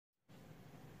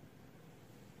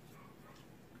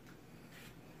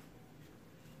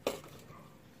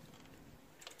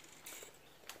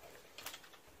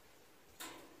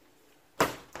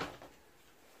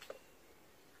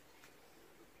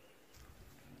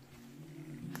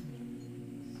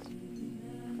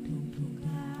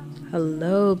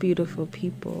Hello beautiful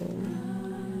people.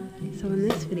 So in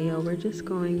this video we're just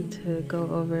going to go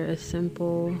over a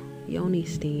simple Yoni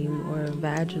steam or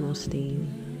vaginal steam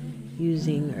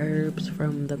using herbs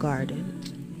from the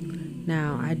garden.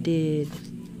 Now I did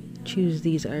choose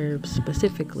these herbs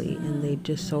specifically and they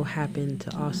just so happen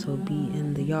to also be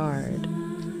in the yard,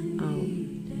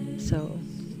 so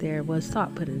there was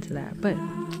thought put into that. But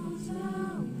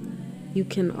you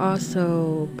can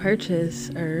also purchase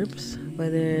herbs,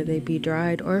 whether they be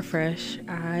dried or fresh.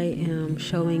 I am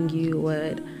showing you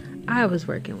what I was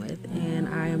working with, and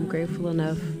I am grateful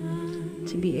enough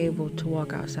to be able to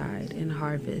walk outside and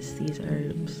harvest these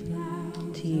herbs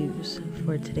to use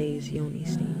for today's Yoni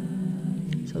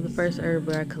steam. So the first herb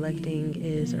we're collecting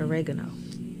is oregano.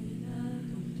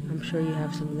 I'm sure you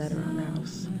have some of that around the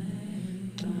house.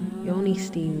 Yoni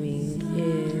steaming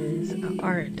is an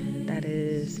art that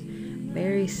is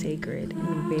very sacred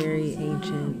and very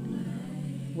ancient.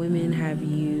 Women have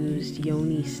used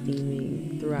Yoni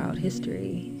steaming throughout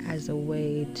history as a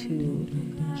way to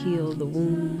heal the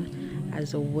womb,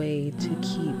 as a way to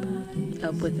keep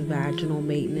up with vaginal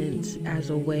maintenance, as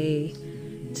a way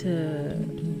to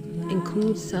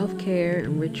include self-care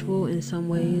and ritual in some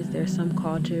ways. There's some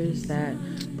cultures that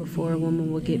before a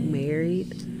woman would get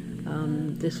married,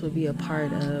 this would be a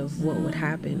part of what would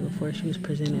happen before she was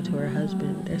presented to her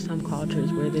husband. There's some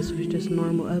cultures where this was just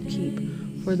normal upkeep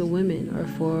for the women, or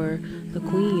for the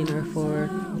queen, or for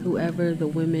whoever the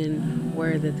women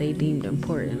were that they deemed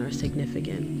important or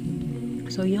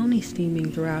significant. So Yoni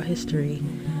steaming throughout history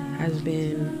has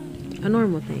been a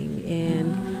normal thing,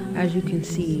 and as you can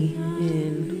see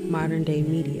in modern day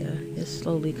media, it's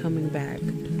slowly coming back.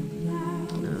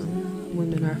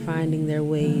 Women are finding their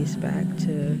ways back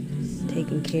to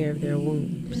taking care of their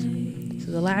wombs.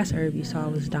 So the last herb you saw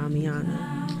was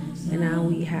Damiana, and now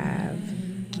we have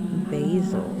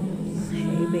basil.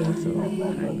 Hey basil,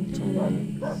 how you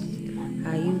doing?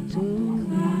 How you doing?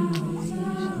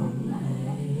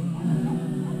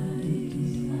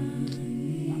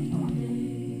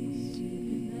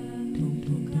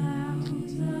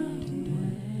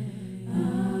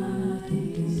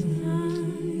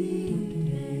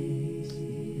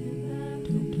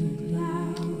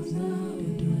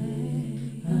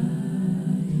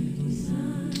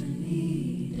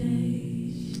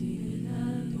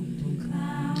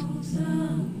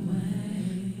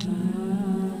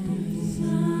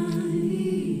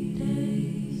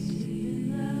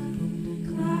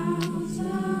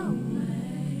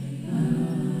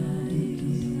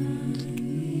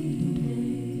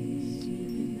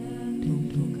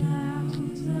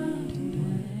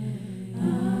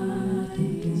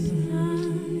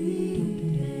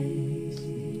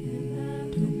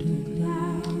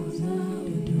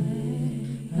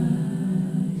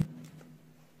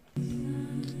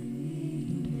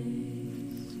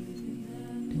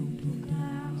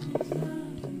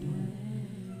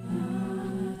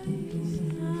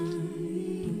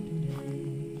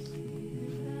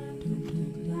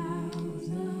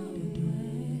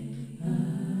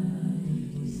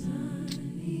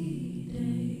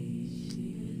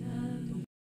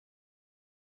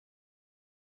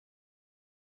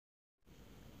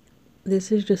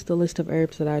 This is just a list of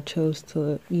herbs that I chose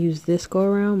to use this go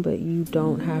around, but you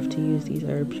don't have to use these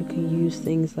herbs. You can use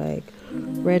things like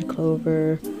red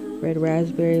clover, red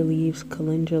raspberry leaves,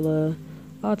 calendula,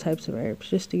 all types of herbs.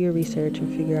 Just do your research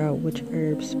and figure out which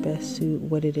herbs best suit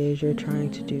what it is you're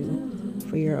trying to do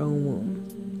for your own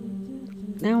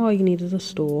womb. Now all you need is a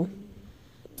stool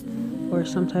or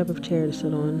some type of chair to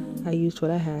sit on. I used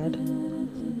what I had,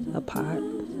 a pot.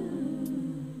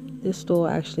 This stool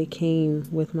actually came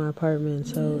with my apartment,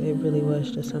 so it really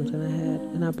was just something I had,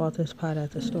 and I bought this pot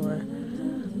at the store.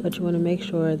 But you want to make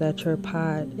sure that your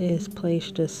pot is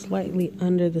placed just slightly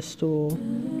under the stool,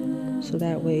 so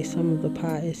that way some of the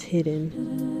pot is hidden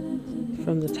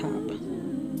from the top.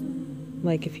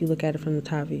 Like if you look at it from the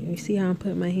top view. You see how I'm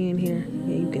putting my hand here?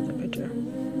 Yeah, you get the picture.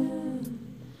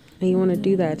 And you want to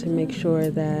do that to make sure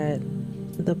that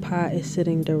the pot is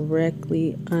sitting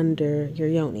directly under your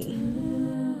yoni.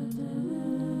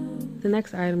 The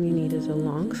next item you need is a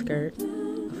long skirt, a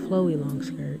flowy long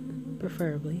skirt,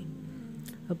 preferably,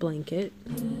 a blanket,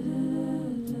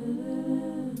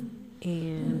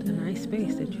 and a nice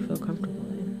space that you feel comfortable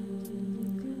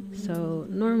in. So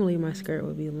normally my skirt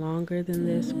would be longer than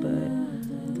this,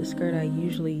 but the skirt I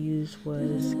usually use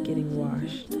was getting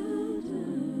washed.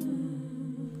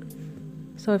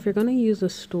 So if you're going to use a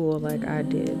stool like I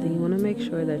did, then you want to make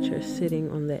sure that you're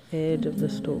sitting on the edge of the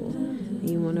stool. And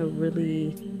you want to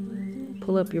really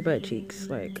pull up your butt cheeks.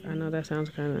 Like, I know that sounds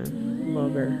kind of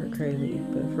vulgar or crazy,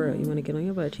 but for real, you want to get on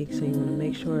your butt cheeks, and you want to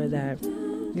make sure that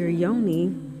Your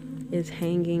yoni is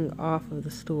hanging off of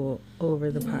the stool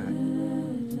over the pot.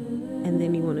 And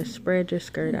then you want to spread your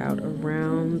skirt out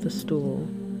around the stool,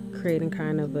 creating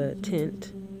kind of a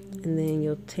tent. And then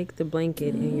you'll take the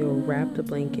blanket and you'll wrap the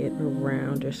blanket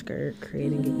around your skirt,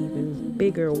 creating an even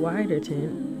bigger, wider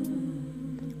tent.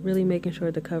 Really making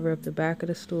sure to cover up the back of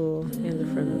the stool and the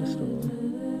front of the stool.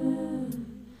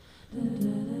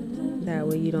 That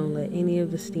way you don't let any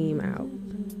of the steam out.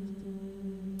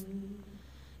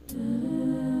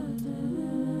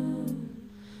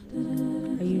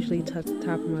 I usually tuck the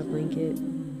top of my blanket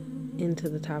into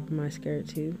the top of my skirt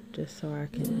too, just so I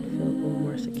can feel a little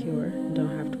more secure.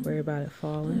 Don't have to worry about it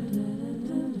falling.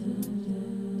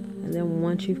 And then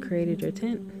once you've created your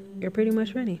tent, you're pretty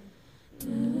much ready.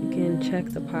 You can check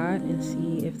the pot and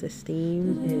see if the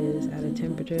steam is at a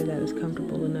temperature that is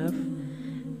comfortable enough.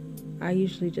 I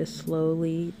usually just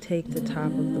slowly take the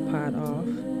top of the pot off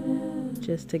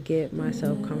just to get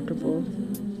myself comfortable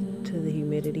to the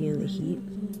humidity and the heat.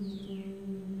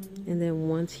 And then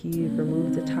once you've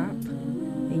removed the top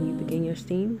and you begin your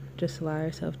steam, just allow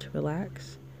yourself to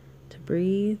relax, to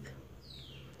breathe,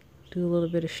 do a little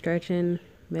bit of stretching,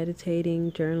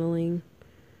 meditating, journaling,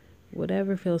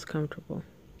 whatever feels comfortable.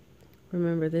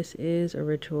 Remember, this is a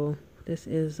ritual. This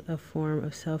is a form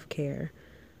of self-care.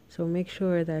 So make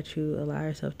sure that you allow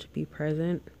yourself to be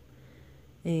present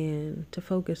and to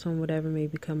focus on whatever may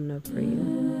be coming up for you.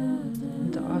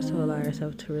 And to also allow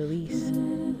yourself to release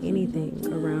anything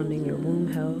surrounding your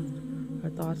womb health or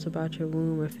thoughts about your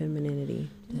womb or femininity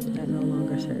that no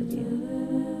longer serve you.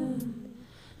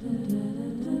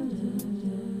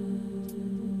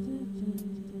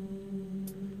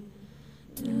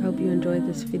 I hope you enjoyed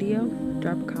this video.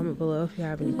 Drop a comment below if you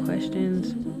have any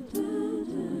questions.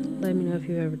 Let me know if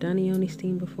you've ever done a yoni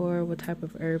steam before. What type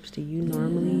of herbs do you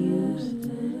normally use?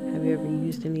 Have you ever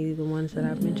used any of the ones that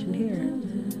I've mentioned here?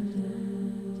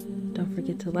 Don't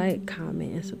forget to like,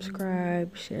 comment, and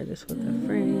subscribe. Share this with a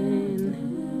friend.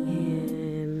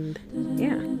 And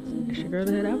yeah, it's your girl,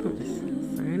 the Alchemist,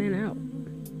 signing out.